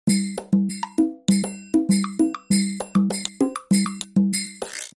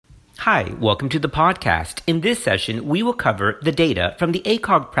Hi, welcome to the podcast. In this session, we will cover the data from the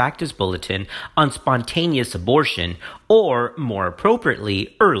ACOG Practice Bulletin on spontaneous abortion, or more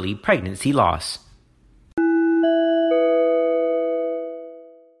appropriately, early pregnancy loss.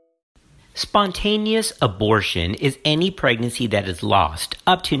 Spontaneous abortion is any pregnancy that is lost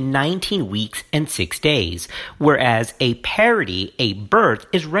up to 19 weeks and 6 days, whereas a parity, a birth,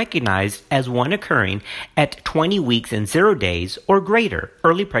 is recognized as one occurring at 20 weeks and 0 days or greater.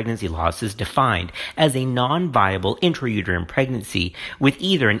 Early pregnancy loss is defined as a non-viable intrauterine pregnancy with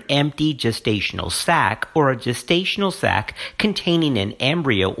either an empty gestational sac or a gestational sac containing an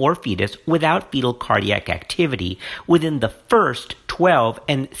embryo or fetus without fetal cardiac activity within the first 12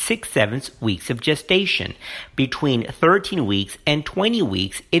 and 6/7 weeks of gestation. Between 13 weeks and 20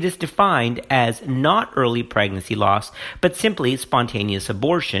 weeks, it is defined as not early pregnancy loss, but simply spontaneous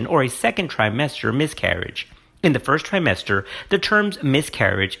abortion or a second trimester miscarriage. In the first trimester, the terms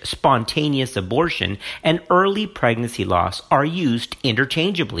miscarriage, spontaneous abortion, and early pregnancy loss are used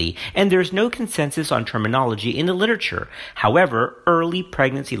interchangeably, and there is no consensus on terminology in the literature. However, early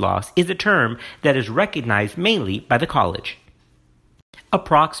pregnancy loss is a term that is recognized mainly by the college.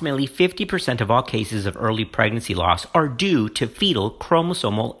 Approximately 50% of all cases of early pregnancy loss are due to fetal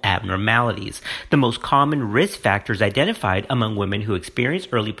chromosomal abnormalities. The most common risk factors identified among women who experience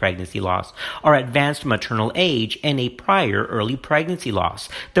early pregnancy loss are advanced maternal age and a prior early pregnancy loss.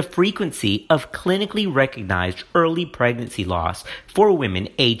 The frequency of clinically recognized early pregnancy loss for women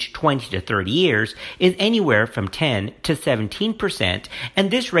aged 20 to 30 years is anywhere from 10 to 17%,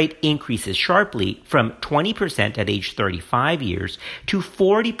 and this rate increases sharply from 20% at age 35 years to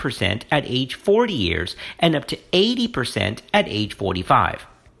 40% at age 40 years and up to 80% at age 45.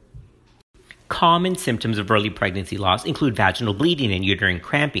 Common symptoms of early pregnancy loss include vaginal bleeding and uterine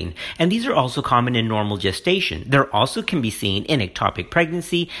cramping, and these are also common in normal gestation. There also can be seen in ectopic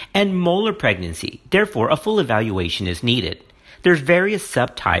pregnancy and molar pregnancy. Therefore, a full evaluation is needed. There's various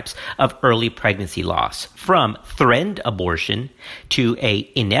subtypes of early pregnancy loss, from threatened abortion to a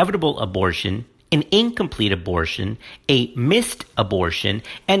inevitable abortion, an incomplete abortion, a missed abortion,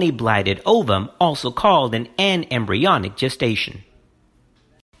 and a blighted ovum, also called an anembryonic gestation.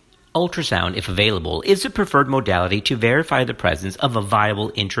 Ultrasound, if available, is the preferred modality to verify the presence of a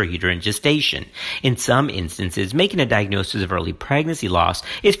viable intrauterine gestation. In some instances, making a diagnosis of early pregnancy loss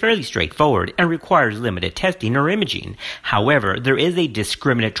is fairly straightforward and requires limited testing or imaging. However, there is a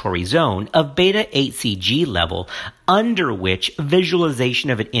discriminatory zone of beta-8CG level under which visualization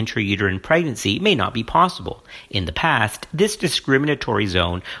of an intrauterine pregnancy may not be possible. In the past, this discriminatory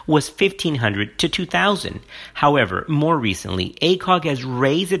zone was 1500 to 2000. However, more recently, ACOG has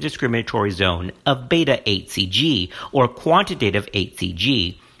raised the discriminatory zone of beta-8CG, or quantitative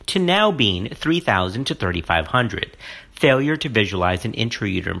 8CG, to now being 3000 to 3500. Failure to visualize an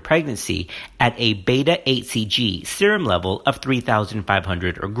intrauterine pregnancy at a beta-8CG serum level of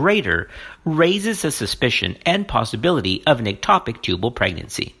 3,500 or greater raises a suspicion and possibility of an ectopic tubal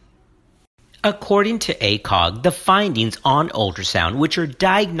pregnancy. According to ACOG, the findings on ultrasound, which are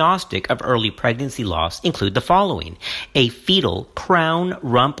diagnostic of early pregnancy loss, include the following: a fetal crown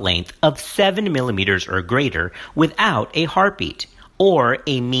rump length of 7 millimeters or greater without a heartbeat, or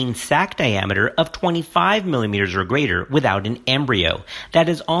a mean sac diameter of 25 millimeters or greater without an embryo. That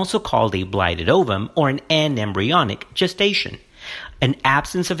is also called a blighted ovum or an anembryonic gestation. An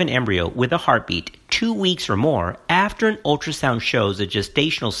absence of an embryo with a heartbeat 2 weeks or more after an ultrasound shows a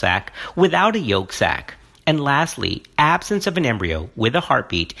gestational sac without a yolk sac. And lastly, absence of an embryo with a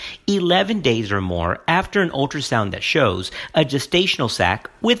heartbeat 11 days or more after an ultrasound that shows a gestational sac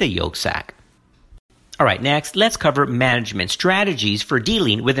with a yolk sac. All right, next, let's cover management strategies for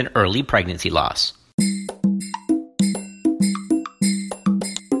dealing with an early pregnancy loss.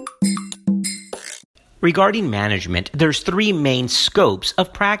 Regarding management, there's three main scopes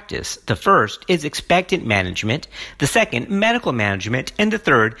of practice. The first is expectant management, the second, medical management, and the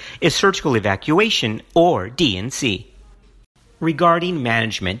third is surgical evacuation, or D&C. Regarding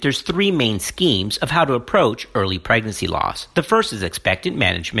management, there's three main schemes of how to approach early pregnancy loss. The first is expectant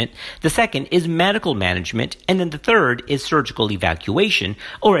management, the second is medical management, and then the third is surgical evacuation,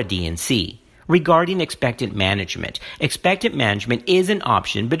 or a D&C. Regarding expectant management is an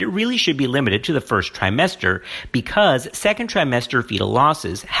option, but it really should be limited to the first trimester because second trimester fetal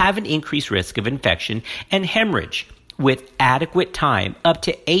losses have an increased risk of infection and hemorrhage. With adequate time, up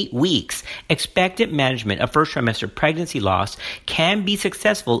to 8 weeks, expectant management of first trimester pregnancy loss can be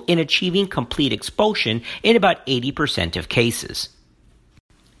successful in achieving complete expulsion in about 80% of cases.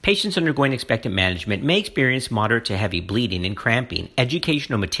 Patients undergoing expectant management may experience moderate to heavy bleeding and cramping.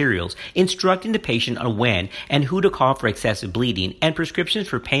 Educational materials instructing the patient on when and who to call for excessive bleeding and prescriptions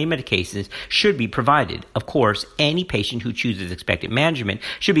for pain medications should be provided. Of course, any patient who chooses expectant management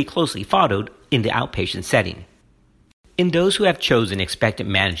should be closely followed in the outpatient setting. In those who have chosen expectant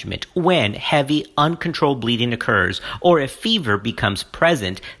management, when heavy, uncontrolled bleeding occurs or if fever becomes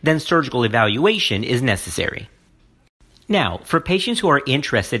present, then surgical evaluation is necessary. Now, for patients who are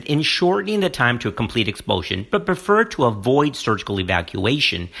interested in shortening the time to a complete expulsion but prefer to avoid surgical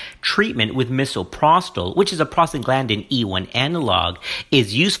evacuation, treatment with misoprostol, which is a prostaglandin E1 analog,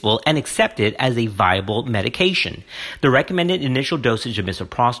 is useful and accepted as a viable medication. The recommended initial dosage of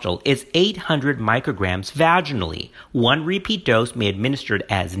misoprostol is 800 micrograms vaginally. One repeat dose may be administered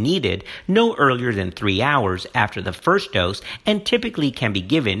as needed, no earlier than 3 hours after the first dose, and typically can be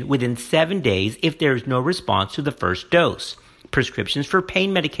given within 7 days if there is no response to the first dose. Prescriptions for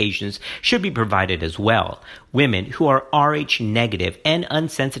pain medications should be provided as well. Women who are Rh negative and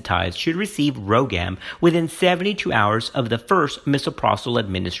unsensitized should receive RhoGAM within 72 hours of the first misoprostol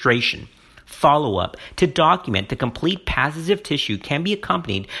administration. Follow-up to document the complete passage of tissue can be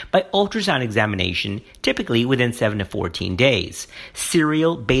accompanied by ultrasound examination, typically within 7 to 14 days.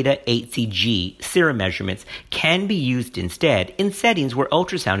 Serial beta-HCG serum measurements can be used instead in settings where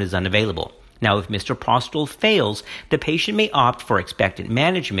ultrasound is unavailable. Now, if misoprostol fails, the patient may opt for expectant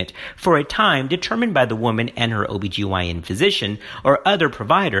management for a time determined by the woman and her OBGYN physician or other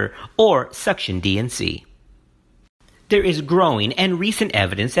provider, or suction D&C. There is growing and recent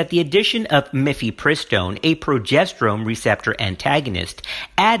evidence that the addition of mifepristone, a progesterone receptor antagonist,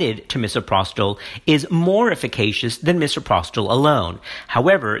 added to misoprostol is more efficacious than misoprostol alone.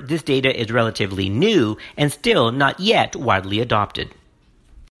 However, this data is relatively new and still not yet widely adopted.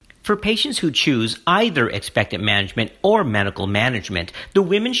 For patients who choose either expectant management or medical management, the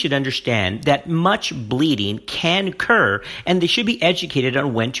women should understand that much bleeding can occur and they should be educated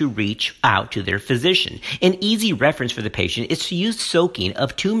on when to reach out to their physician. An easy reference for the patient is to use soaking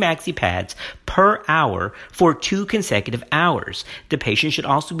of 2 maxi pads per hour for 2 consecutive hours. The patient should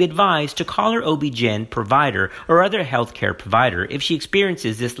also be advised to call her OB-GYN provider or other healthcare provider if she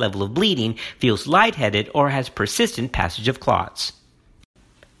experiences this level of bleeding, feels lightheaded, or has persistent passage of clots.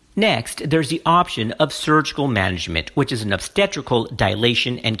 Next, there's the option of surgical management, which is an obstetrical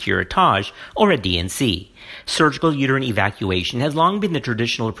dilation and curettage, or a D&C. Surgical uterine evacuation has long been the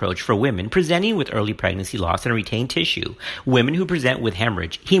traditional approach for women presenting with early pregnancy loss and retained tissue. Women who present with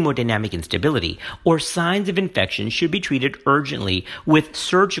hemorrhage, hemodynamic instability, or signs of infection should be treated urgently with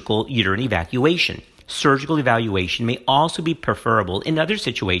surgical uterine evacuation. Surgical evaluation may also be preferable in other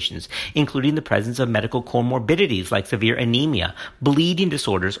situations, including the presence of medical comorbidities like severe anemia, bleeding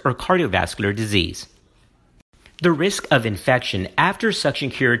disorders, or cardiovascular disease. The risk of infection after suction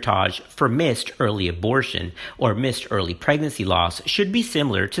curettage for missed early abortion or missed early pregnancy loss should be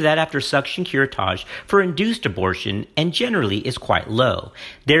similar to that after suction curettage for induced abortion and generally is quite low.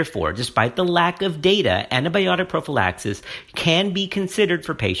 Therefore, despite the lack of data, antibiotic prophylaxis can be considered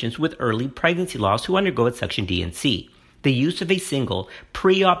for patients with early pregnancy loss who undergo a suction D&C. The use of a single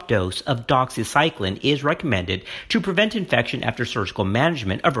pre-op dose of doxycycline is recommended to prevent infection after surgical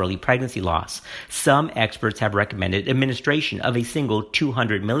management of early pregnancy loss. Some experts have recommended administration of a single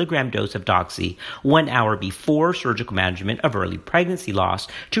 200 milligram dose of doxy 1 hour before surgical management of early pregnancy loss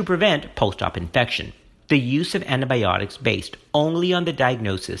to prevent post-op infection. The use of antibiotics based only on the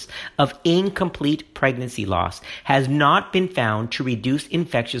diagnosis of incomplete pregnancy loss has not been found to reduce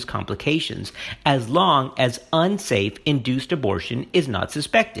infectious complications as long as unsafe induced abortion is not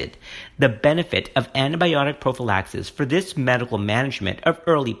suspected. The benefit of antibiotic prophylaxis for this medical management of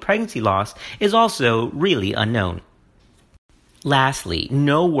early pregnancy loss is also really unknown. Lastly,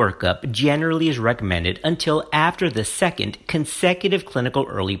 no workup generally is recommended until after the second consecutive clinical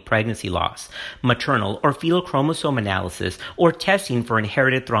early pregnancy loss. Maternal or fetal chromosome analysis or testing for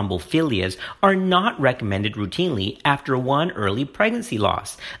inherited thrombophilias are not recommended routinely after one early pregnancy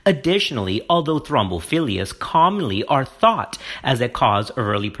loss. Additionally, although thrombophilias commonly are thought as a cause of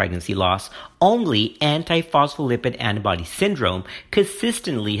early pregnancy loss, only antiphospholipid antibody syndrome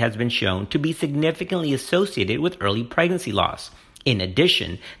consistently has been shown to be significantly associated with early pregnancy loss. In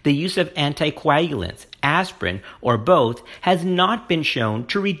addition, the use of anticoagulants, aspirin, or both has not been shown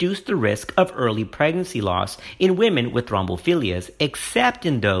to reduce the risk of early pregnancy loss in women with thrombophilias, except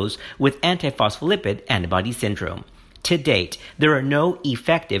in those with antiphospholipid antibody syndrome. To date, there are no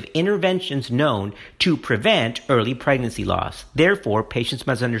effective interventions known to prevent early pregnancy loss. Therefore, patients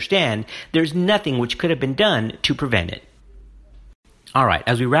must understand there's nothing which could have been done to prevent it. All right,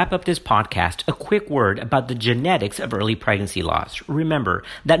 as we wrap up this podcast, a quick word about the genetics of early pregnancy loss. Remember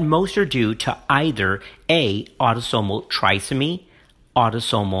that most are due to either A, autosomal trisomy,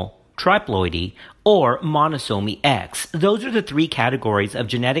 autosomal triploidy, or monosomy X. Those are the three categories of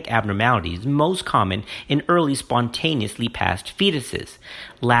genetic abnormalities most common in early spontaneously passed fetuses.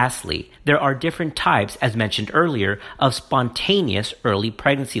 Lastly, there are different types, as mentioned earlier, of spontaneous early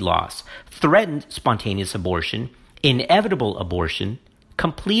pregnancy loss: threatened spontaneous abortion, inevitable abortion,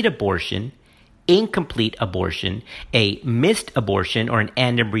 complete abortion, incomplete abortion, a missed abortion or an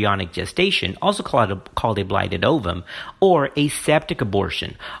embryonic gestation, also called a blighted ovum, or aseptic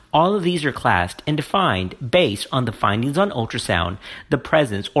abortion. All of these are classed and defined based on the findings on ultrasound, the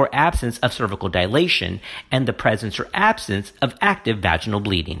presence or absence of cervical dilation, and the presence or absence of active vaginal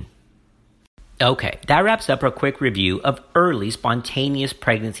bleeding. Okay, that wraps up our quick review of early spontaneous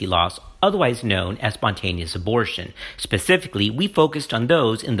pregnancy loss, otherwise known as spontaneous abortion. Specifically, we focused on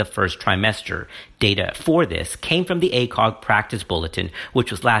those in the first trimester. Data for this came from the ACOG Practice Bulletin,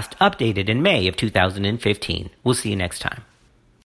 which was last updated in May of 2015. We'll see you next time.